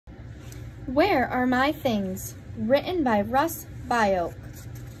Where Are My Things? Written by Russ Bioke.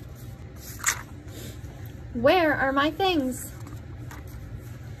 Where are my things?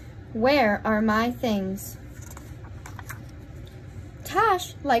 Where are my things?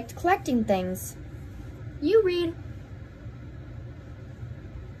 Tosh liked collecting things. You read.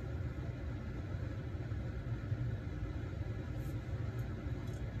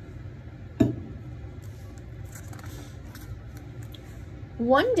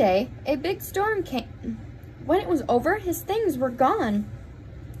 One day, a big storm came. When it was over, his things were gone.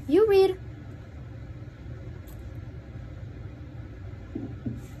 You read.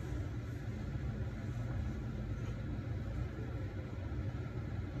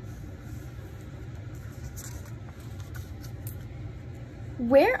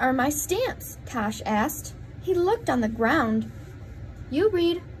 Where are my stamps? Tosh asked. He looked on the ground. You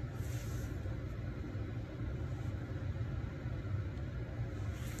read.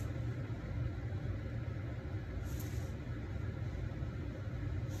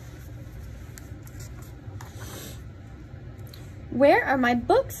 Where are my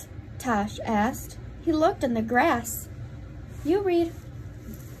books? Tosh asked. He looked in the grass. You read.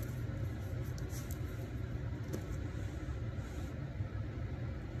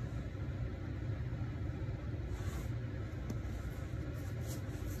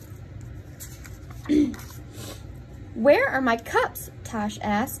 Where are my cups? Tosh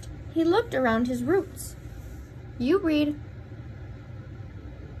asked. He looked around his roots. You read.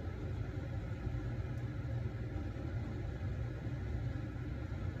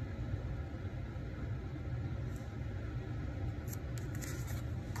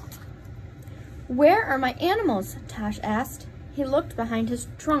 Where are my animals? Tosh asked. He looked behind his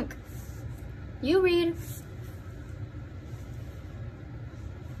trunk. You read.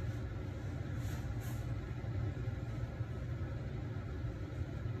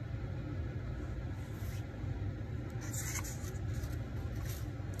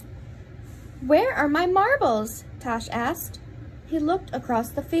 Where are my marbles? Tosh asked. He looked across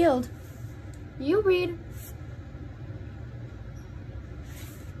the field. You read.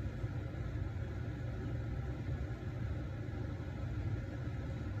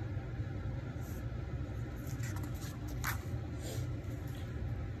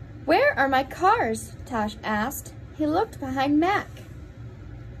 Where are my cars? Tosh asked. He looked behind Mac.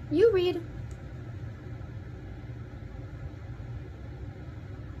 You read.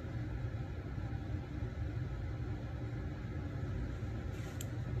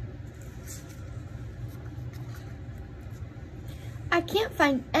 I can't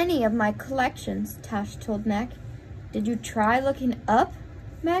find any of my collections, Tosh told Mac. Did you try looking up?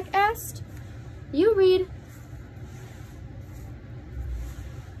 Mac asked. You read.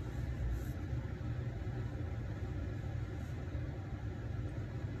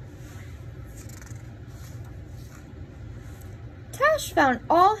 Tosh found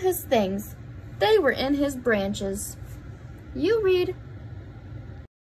all his things. They were in his branches. You read.